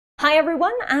Hi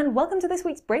everyone, and welcome to this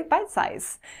week's Brave Bite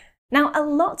Size. Now, a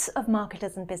lot of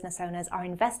marketers and business owners are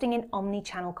investing in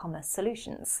omni-channel commerce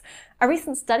solutions. A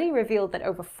recent study revealed that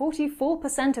over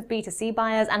 44% of B2C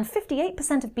buyers and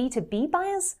 58% of B2B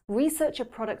buyers research a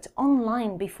product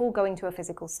online before going to a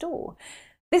physical store.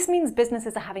 This means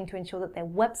businesses are having to ensure that their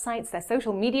websites, their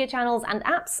social media channels, and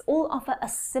apps all offer a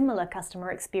similar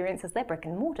customer experience as their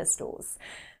brick-and-mortar stores.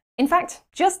 In fact,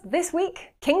 just this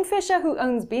week, Kingfisher, who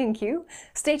owns B&Q,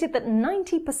 stated that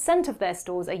 90% of their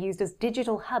stores are used as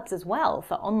digital hubs as well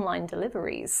for online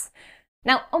deliveries.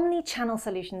 Now, omni-channel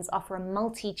solutions offer a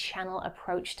multi-channel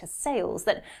approach to sales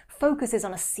that focuses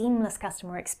on a seamless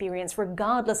customer experience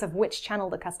regardless of which channel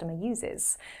the customer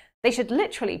uses. They should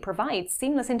literally provide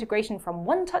seamless integration from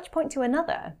one touchpoint to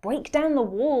another, break down the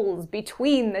walls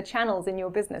between the channels in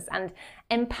your business, and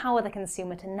empower the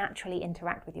consumer to naturally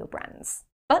interact with your brands.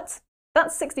 But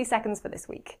that's 60 seconds for this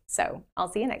week, so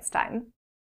I'll see you next time.